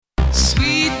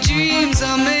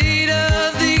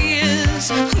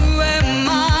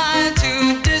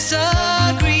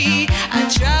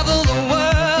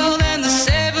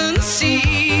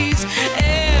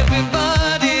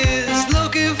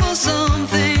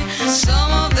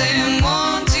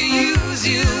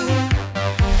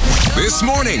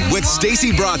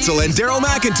Stacey Brotzel and Daryl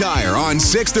McIntyre on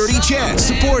 630 CHED.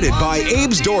 Supported by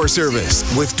Abe's Door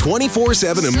Service with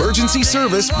 24/7 emergency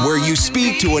service where you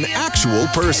speak to an actual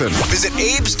person. Visit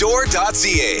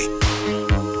abesdoor.ca.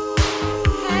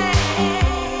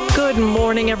 Good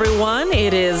morning, everyone.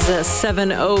 It is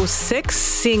 7:06.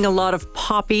 Seeing a lot of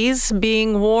poppies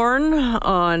being worn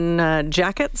on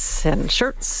jackets and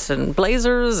shirts and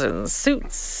blazers and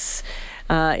suits.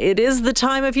 It is the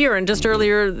time of year, and just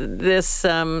earlier in this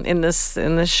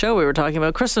show, we were talking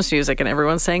about Christmas music, and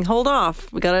everyone's saying, "Hold off,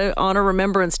 we got to honor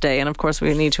Remembrance Day," and of course,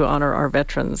 we need to honor our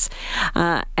veterans.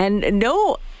 And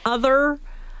no other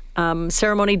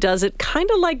ceremony does it kind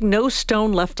of like No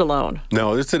Stone Left Alone.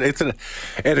 No, and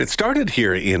it started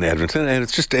here in Edmonton, and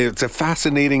it's a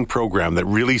fascinating program that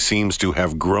really seems to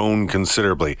have grown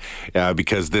considerably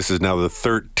because this is now the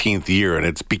 13th year, and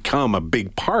it's become a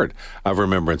big part of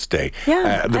Remembrance Day.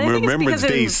 Yeah, the Remembrance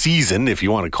Day season, if you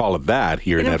want to call it that,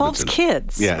 here in Edmonton. It involves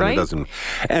kids, yeah, right?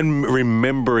 And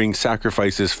remembering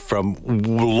sacrifices from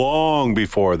long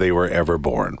before they were ever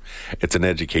born. It's an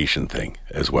education thing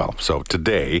as well. So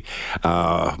today,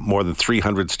 more than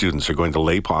 300 students are going to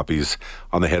lay poppies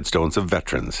on the headstones of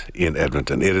veterans in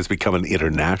Edmonton. It has become an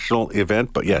international event,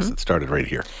 but yes, it started right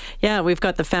here. Yeah, we've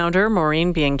got the founder,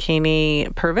 Maureen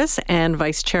Bianchini Purvis, and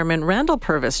Vice Chairman Randall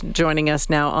Purvis joining us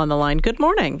now on the line. Good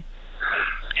morning.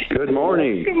 Good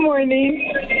morning. Good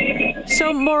morning.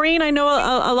 So, Maureen, I know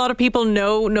a lot of people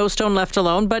know No Stone Left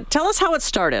Alone, but tell us how it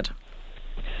started.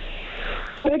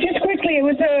 Well, just quickly, it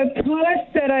was a promise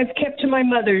that I've kept to my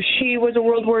mother. She was a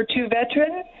World War II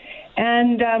veteran,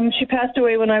 and she passed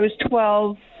away when I was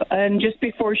 12. And just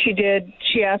before she did,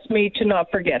 she asked me to not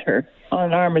forget her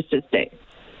on Armistice Day.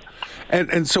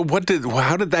 And so,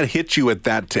 how did that hit you at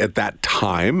that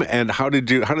time, and how did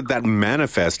that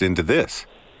manifest into this?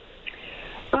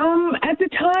 At the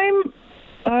time,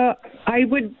 the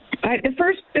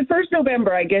first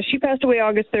November, I guess she passed away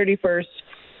August 31st.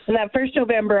 And that first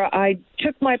November, I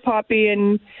took my poppy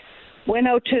and went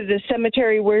out to the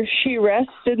cemetery where she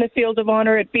rests in the Field of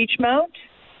Honor at Beechmount.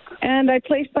 And I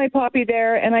placed my poppy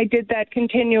there, and I did that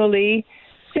continually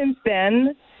since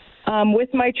then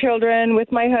with my children,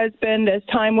 with my husband, as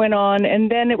time went on. And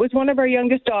then it was one of our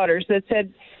youngest daughters that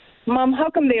said, "Mom, how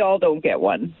come they all don't get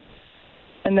one?"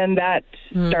 And then that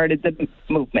started the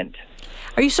movement.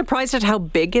 Are you surprised at how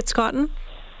big it's gotten?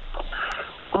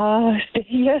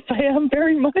 Yes, I am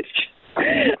very much.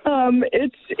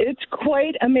 It's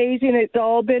quite amazing. It's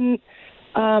all been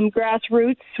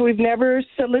grassroots. We've never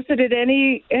solicited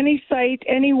any site,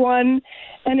 anyone,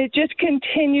 and it just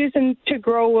continues to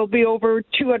grow. We'll be over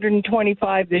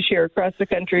 225 this year across the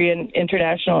country and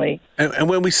internationally. And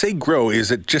when we say grow,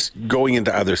 is it just going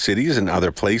into other cities and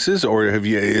other places, or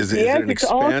is it an expansion? It's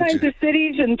all kinds of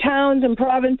cities and towns and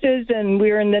provinces, and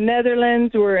we're in the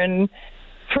Netherlands, we're in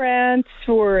France,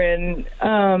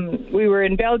 we were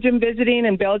in Belgium visiting,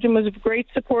 and Belgium was of great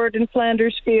support in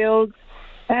Flanders Fields.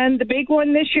 And the big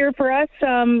one this year for us,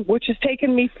 which has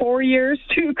taken me 4 years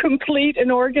to complete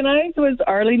and organize, was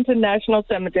Arlington National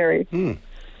Cemetery.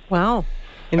 Wow.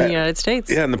 In the United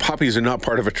States. Yeah, and the poppies are not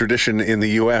part of a tradition in the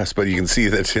U.S., but you can see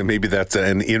that maybe that's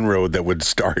an inroad that would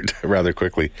start rather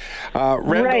quickly.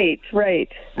 Randall, Right.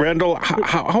 Randall,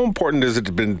 how important has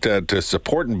it been to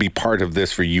support and be part of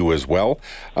this for you as well?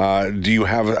 Do you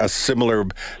have a similar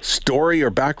story or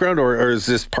background, or is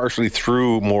this partially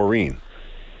through Maureen?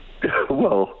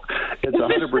 Well, it's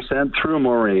 100% through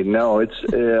Maureen. No,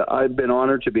 I've been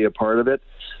honored to be a part of it.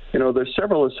 You know, there's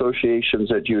several associations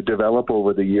that you develop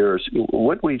over the years.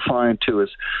 What we find, too, is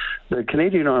the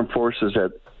Canadian Armed Forces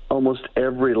at almost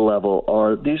every level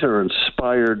these are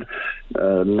inspired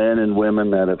men and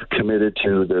women that have committed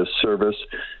to this service.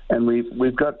 And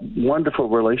we've got wonderful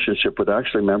relationship with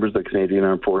actually members of the Canadian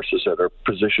Armed Forces that are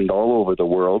positioned all over the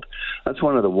world. That's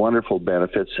one of the wonderful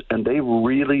benefits, and they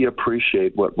really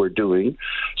appreciate what we're doing.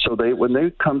 So when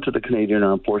they come to the Canadian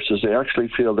Armed Forces, they actually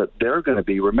feel that they're going to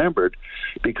be remembered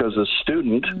because a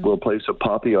student will place a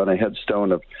poppy on a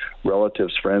headstone of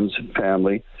relatives, friends, and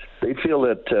family. They feel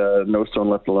that No Stone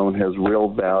Left Alone has real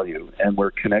value, and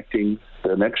we're connecting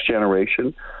the next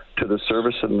generation to the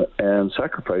service and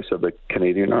sacrifice of the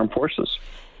Canadian Armed Forces.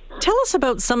 Tell us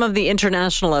about some of the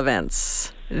international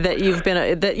events that you've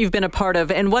been a part of,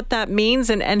 and what that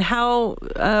means, and how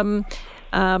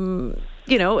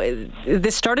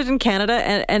this started in Canada,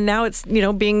 and now it's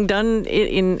being done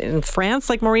in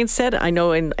France, like Maureen said. I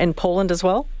know in Poland as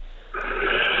well.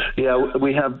 Yeah,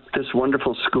 we have this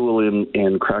wonderful school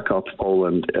in Krakow,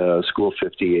 Poland, School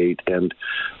 58, and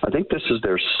I think this is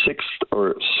their sixth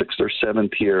or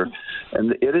seventh year,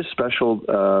 and it is special.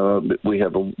 We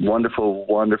have a wonderful,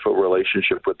 wonderful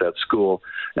relationship with that school,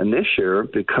 and this year,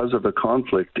 because of the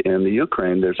conflict in the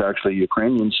Ukraine, there's actually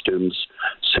Ukrainian students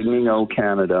singing "O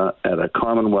Canada" at a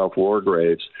Commonwealth War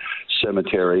Graves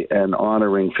cemetery and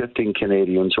honoring 15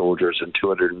 Canadian soldiers and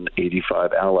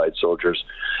 285 Allied soldiers,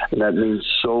 and that means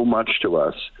so much to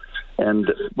us.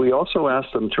 And we also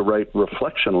asked them to write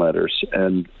reflection letters,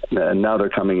 and now they're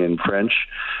coming in French.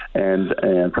 And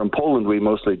from Poland, we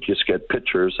mostly just get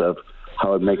pictures of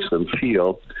how it makes them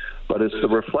feel. But it's the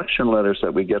reflection letters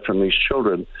that we get from these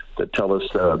children that tell us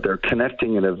they're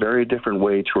connecting in a very different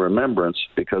way to remembrance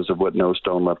because of what No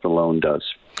Stone Left Alone does.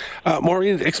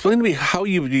 Maureen, explain to me how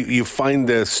you find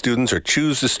the students or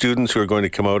choose the students who are going to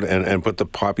come out and put the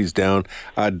poppies down.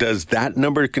 Does that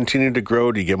number continue to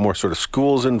grow? Do you get more sort of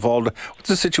schools involved? What's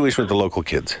the situation with the local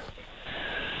kids?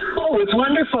 Oh, it's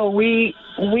wonderful. We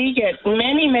get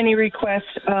many requests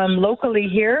locally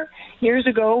here. Years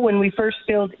ago, when we first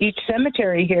built each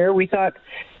cemetery here, we thought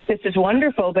this is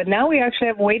wonderful, but now we actually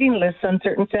have waiting lists on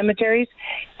certain cemeteries,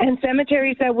 and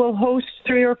cemeteries that will host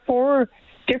 3 or 4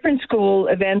 different school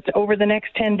events over the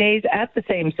next 10 days at the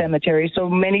same cemetery, so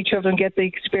many children get the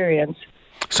experience.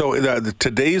 So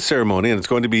today's ceremony, and it's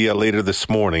going to be later this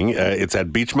morning, it's at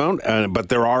Beechmount, but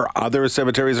there are other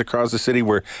cemeteries across the city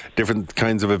where different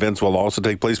kinds of events will also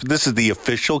take place. But this is the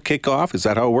official kickoff. Is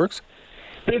that how it works?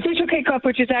 The official kickoff,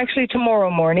 which is actually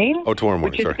tomorrow morning. Oh, tomorrow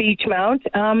morning, which is Beechmount,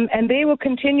 and they will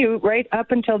continue right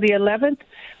up until the 11th.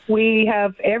 We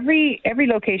have every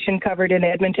location covered in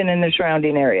Edmonton and the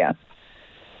surrounding area.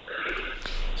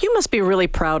 You must be really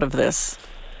proud of this.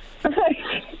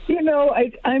 You know,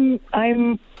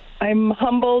 I'm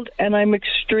humbled and I'm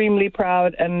extremely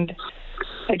proud, and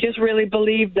I just really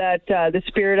believe that the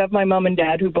spirit of my mom and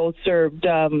dad, who both served,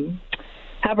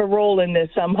 have a role in this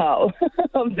somehow,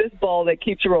 of this ball that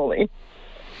keeps rolling.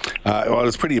 Well,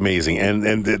 it's pretty amazing,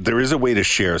 and there is a way to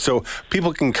share. So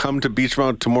people can come to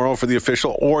Beechmount tomorrow for the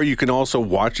official, or you can also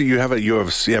watch it. You have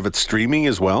it streaming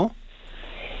as well.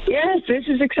 Yes, this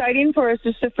is exciting for us.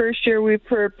 This is the first year we're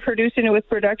producing it with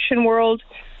Production World,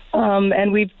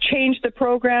 and we've changed the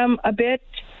program a bit,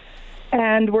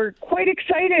 and we're quite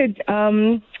excited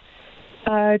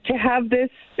to have this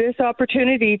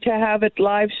opportunity to have it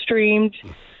live streamed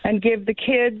and give the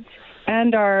kids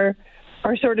and our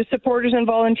sort of supporters and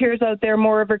volunteers out there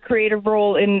more of a creative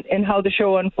role in how the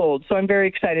show unfolds. So I'm very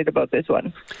excited about this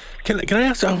one. Can I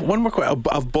ask one more question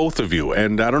of both of you?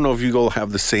 And I don't know if you will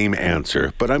have the same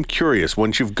answer, but I'm curious,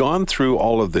 once you've gone through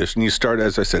all of this and you start,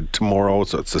 as I said, tomorrow,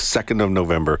 so it's the 2nd of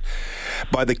November,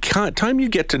 by the time you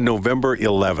get to November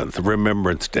 11th,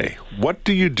 Remembrance Day, what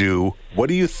do you do? What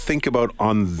do you think about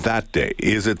on that day?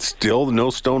 Is it still No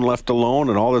Stone Left Alone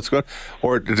and all that's good?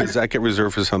 Or does that get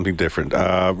reserved for something different?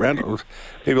 Randall,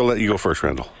 maybe I'll let you go first,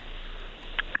 Randall.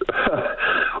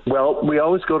 Well, we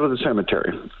always go to the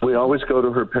cemetery. We always go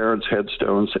to her parents'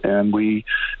 headstones, and we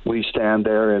stand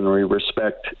there and we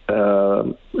respect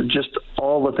just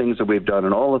all the things that we've done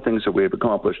and all the things that we've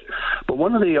accomplished. But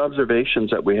one of the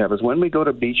observations that we have is when we go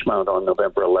to Beechmount on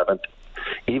November 11th,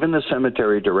 even the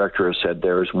cemetery director has said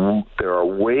there are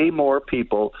way more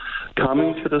people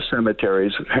coming to the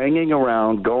cemeteries, hanging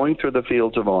around, going through the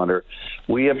fields of honor.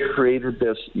 We have created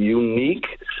this unique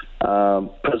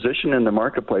position in the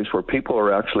marketplace where people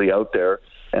are actually out there,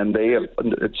 and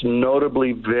it's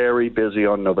notably very busy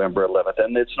on November 11th.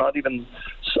 And it's not even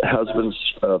husbands,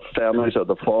 families of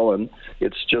the fallen.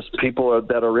 It's just people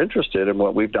that are interested in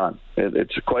what we've done.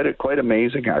 It's quite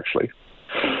amazing, actually.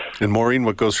 And Maureen,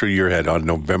 what goes through your head on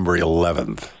November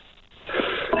 11th?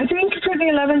 I think for the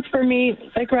 11th, for me,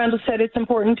 like Randall said, it's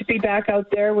important to be back out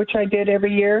there, which I did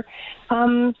every year.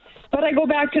 But I go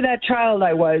back to that child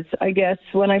I was, I guess,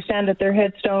 when I stand at their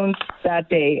headstones that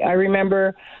day. I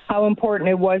remember how important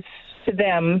it was to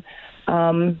them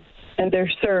and their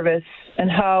service, and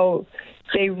how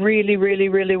they really, really,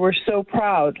 really were so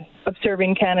proud of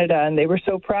serving Canada, and they were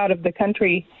so proud of the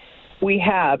country we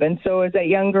have. And so as a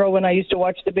young girl, when I used to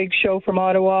watch the big show from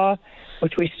Ottawa,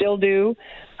 which we still do,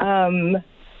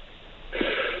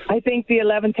 I think the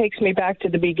 11th takes me back to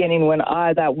the beginning when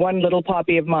that one little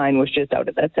poppy of mine was just out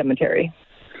at that cemetery.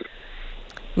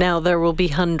 Now there will be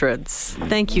hundreds.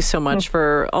 Thank you so much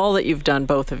for all that you've done,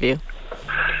 both of you.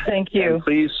 Thank you.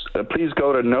 And please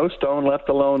go to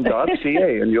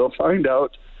nostoneleftalone.ca and you'll find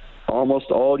out almost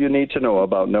all you need to know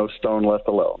about No Stone Left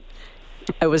Alone.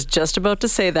 I was just about to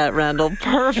say that, Randall.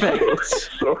 Perfect.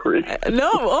 Sorry. No,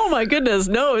 oh my goodness.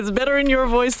 No, it's better in your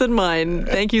voice than mine.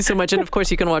 Thank you so much. And of course,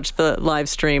 you can watch the live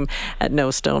stream at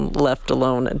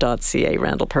nostoneleftalone.ca.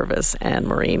 Randall Purvis and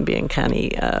Maureen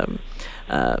Biancani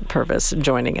Purvis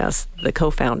joining us, the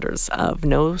co-founders of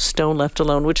No Stone Left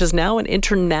Alone, which is now an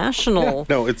international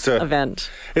event.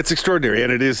 It's extraordinary,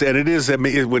 and it is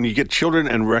when you get children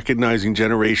and recognizing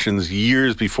generations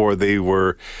years before they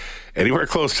were anywhere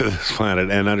close to this planet,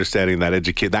 and understanding that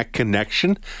that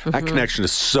connection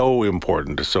is so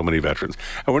important to so many veterans.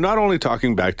 And we're not only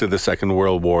talking back to the Second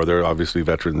World War. There are obviously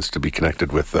veterans to be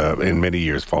connected with in many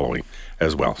years following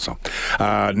as well. So,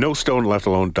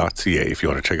 nostoneleftalone.ca if you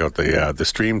want to check out the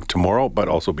stream tomorrow, but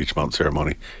also Beechmount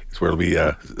ceremony is where it'll be.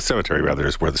 Cemetery rather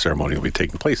is where the ceremony will be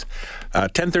taking place.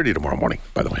 10:30 tomorrow morning,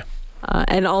 by the way.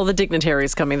 And all the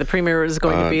dignitaries coming. The Premier is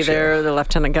going to be there. The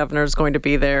Lieutenant Governor is going to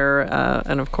be there.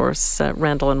 And, of course,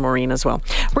 Randall and Maureen as well.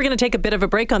 We're going to take a bit of a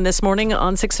break on This Morning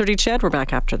on 6:30 CHED. We're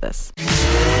back after this.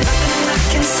 Nothing I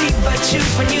can see but you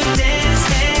when you dance,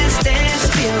 dance, dance.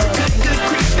 Feel good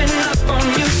creeping up on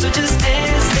you. So just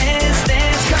dance, dance,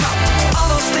 dance. Come on. All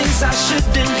those things I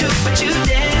shouldn't do, but you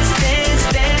dance, dance,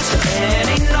 dance.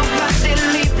 And ain't nobody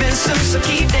leaving soon, so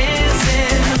keep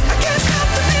dancing. I can't stop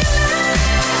the feeling.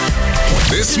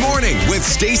 This Morning with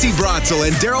Stacey Bratzel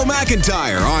and Daryl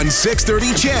McIntyre on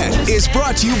 6:30 CHED is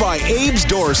brought to you by Abe's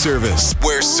Door Service,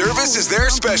 where service is their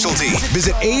specialty.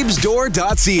 Visit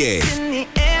abesdoor.ca. In the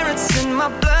air, it's in my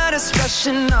blood, it's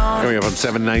rushing on. Coming up on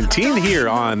 7:19 here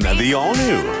on the all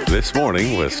new This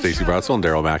Morning with Stacey Bratzel and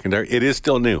Daryl McIntyre. It is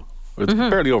still new. It's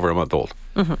barely over a month old.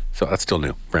 So that's still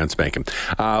new, brand spanking.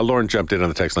 Lauren jumped in on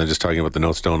the text line just talking about the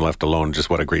No Stone Left Alone, just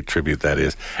what a great tribute that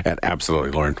is. And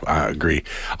absolutely, Lauren, I agree.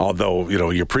 Although,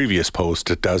 your previous post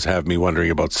does have me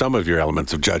wondering about some of your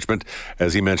elements of judgment,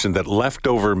 as he mentioned that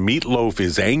leftover meatloaf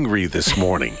is angry this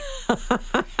morning.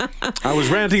 I was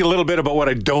ranting a little bit about what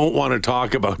I don't want to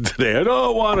talk about today. I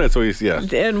don't want it. So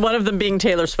And one of them being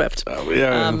Taylor Swift.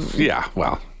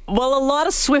 Well, a lot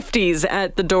of Swifties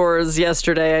at the doors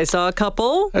yesterday. I saw a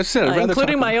couple,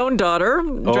 including my own daughter,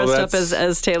 dressed up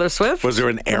as Taylor Swift. Was there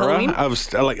an era of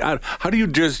how do you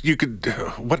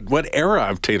what era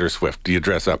of Taylor Swift do you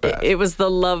dress up as? It was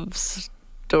the Love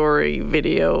Story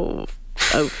video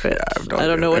outfit. I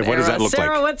don't know what era. Does that look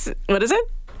Sarah, like? What is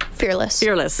it? Fearless.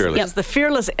 Yep, it's the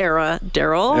Fearless era,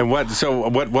 Daryl. And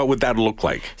what would that look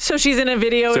like? So she's in a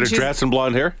video. Is it a dress and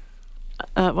blonde hair?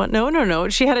 No.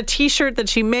 She had a T-shirt that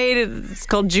she made. It's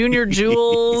called Junior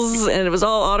Jewels, and it was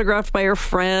all autographed by her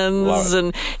friends.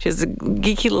 And she has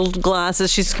geeky little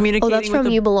glasses. She's communicating. Oh, that's from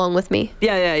You Belong With Me.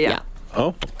 Yeah.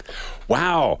 Oh,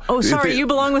 wow. Oh, sorry. You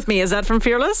Belong With Me. Is that from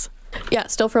Fearless? Yeah,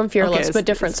 still from Fearless, but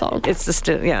different song. It's just,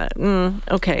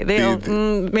 okay.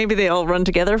 Maybe they all run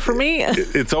together for me.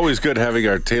 It's always good having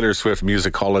our Taylor Swift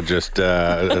musicologist,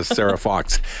 Sarah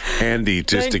Fox, handy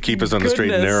just to keep us on the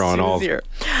straight and narrow on all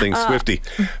things Swiftie.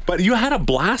 But you had a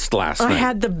blast last night. I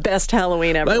had the best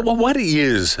Halloween ever. Well, what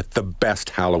is the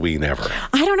best Halloween ever?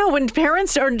 I don't know. When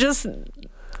parents are just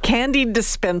candy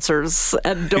dispensers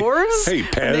at doors. Hey,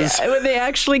 Pez. They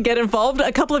actually get involved.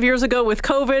 A couple of years ago with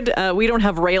COVID, we don't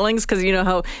have railings because you know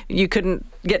how you couldn't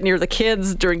get near the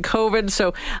kids during COVID.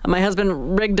 So my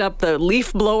husband rigged up the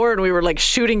leaf blower and we were like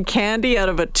shooting candy out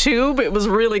of a tube. It was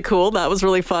really cool. That was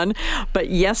really fun. But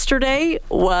yesterday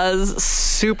was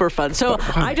super fun. So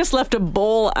I just left a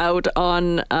bowl out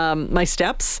on my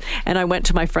steps and I went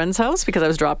to my friend's house because I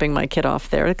was dropping my kid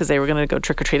off there because they were going to go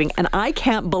trick-or-treating. And I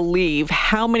can't believe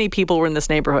how many people were in this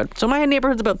neighborhood. So my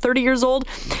neighborhood's about 30 years old.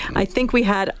 I think we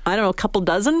had, a couple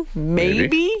dozen,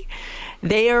 maybe.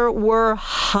 There were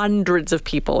hundreds of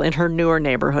people in her newer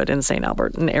neighborhood in St.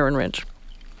 Albert, in Erin Ridge.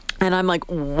 And I'm like,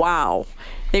 wow.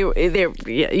 You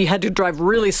had to drive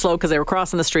really slow because they were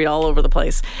crossing the street all over the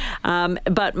place.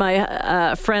 But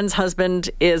my friend's husband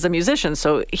is a musician,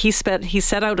 so he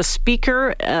set out a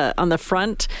speaker on the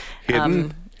front.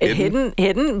 Hidden.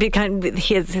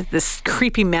 He has this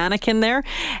creepy mannequin there,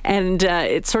 and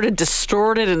it's sort of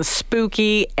distorted and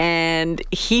spooky. And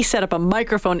he set up a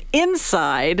microphone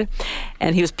inside,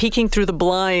 and he was peeking through the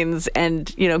blinds and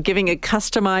giving a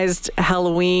customized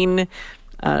Halloween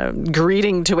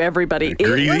greeting to everybody.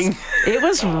 Greeting? It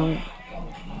was. Come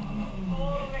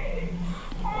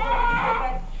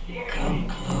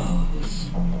close.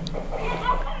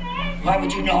 Why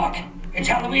would you knock? It's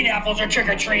Halloween apples or trick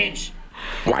or treats.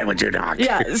 Why would you knock?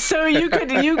 Yeah, so you could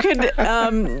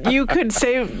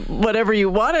say whatever you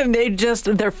want, and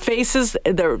their faces,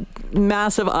 their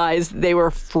massive eyes, they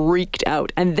were freaked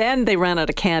out. And then they ran out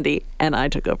of candy, and I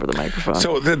took over the microphone.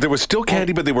 So there was still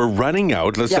candy, but they were running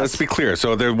out. Let's be clear.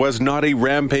 So there was not a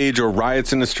rampage or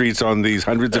riots in the streets on these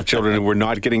hundreds of children who were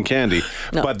not getting candy,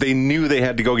 but they knew they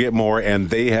had to go get more, and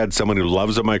they had someone who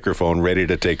loves a microphone ready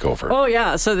to take over. Oh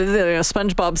yeah, so the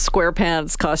SpongeBob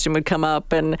SquarePants costume would come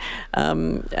up, and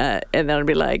then it'd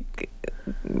be like,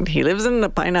 he lives in the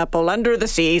pineapple under the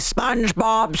sea,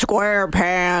 SpongeBob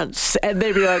SquarePants. And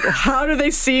they'd be like, how do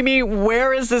they see me?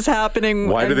 Where is this happening?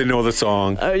 Why do they know the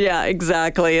song? Yeah,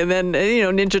 exactly. And then,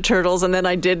 Ninja Turtles. And then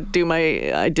I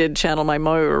did channel my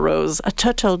Moira Rose. A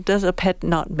turtle does a pet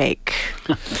not make.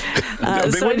 They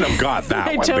wouldn't have got that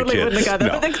one. They totally wouldn't have got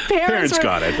that. No. But the parents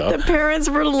got it, though. The parents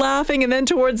were laughing. And then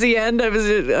towards the end, I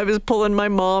was pulling my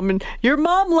mom. And your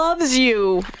mom loves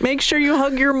you. Make sure you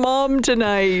hug your mom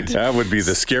tonight. That would be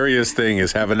the scariest thing,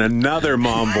 is having another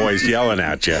mom voice yelling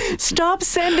at you. Stop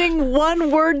sending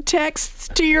one-word texts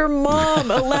to your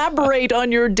mom. Elaborate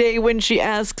on your day when she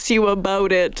asks you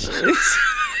about it.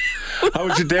 How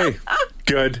was your day?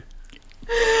 Good.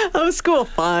 How was school?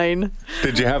 Fine.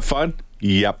 Did you have fun?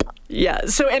 Yep. Yeah.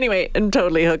 So anyway, I'm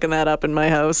totally hooking that up in my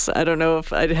house. I don't know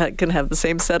if I can have the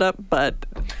same setup, but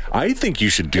I think you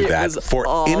should do that for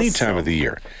any time of the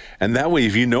year. And that way,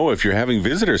 if you're having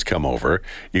visitors come over,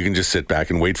 you can just sit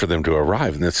back and wait for them to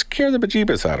arrive and then scare the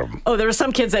bejeebus out of them. Oh, there were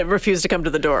some kids that refused to come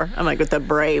to the door. I'm like, the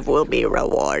brave will be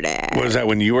rewarded. Was that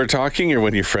when you were talking or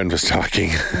when your friend was talking?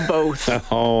 Both.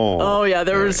 Oh, yeah.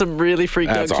 There were some really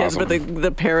freaked out kids, awesome. but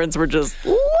the parents were just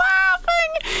laughing.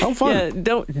 How fun.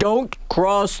 Yeah, don't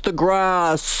cross the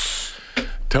grass.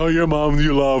 Tell your mom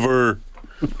you love her.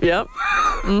 Yep.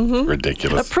 Mm-hmm.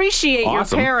 Ridiculous. Appreciate your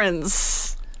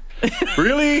parents.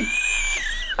 Really?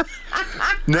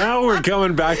 Now we're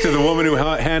coming back to the woman who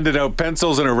handed out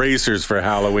pencils and erasers for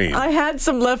Halloween. I had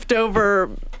some leftover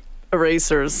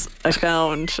erasers I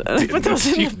found. I put those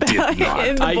in the bag,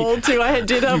 in the bowl too. I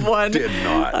did have one. Did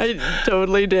not. I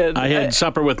totally did. I had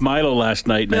supper with Milo last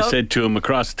night, and I said to him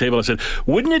across the table, I said,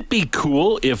 wouldn't it be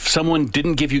cool if someone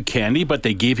didn't give you candy, but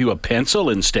they gave you a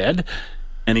pencil instead?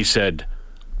 And he said,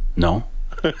 no.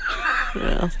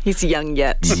 Well, he's young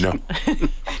yet. No.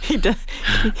 He does.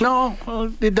 No,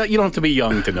 you don't have to be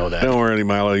young to know that. Don't worry,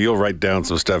 Milo. You'll write down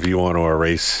some stuff you want to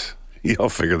erase. You'll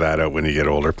figure that out when you get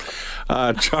older.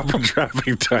 Chopper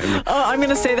traffic time. Oh, I'm going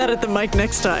to say that at the mic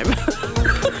next time.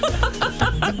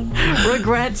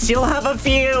 Regrets, you'll have a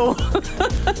few.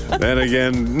 Then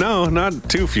again, no, not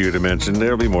too few to mention.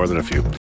 There'll be more than a few.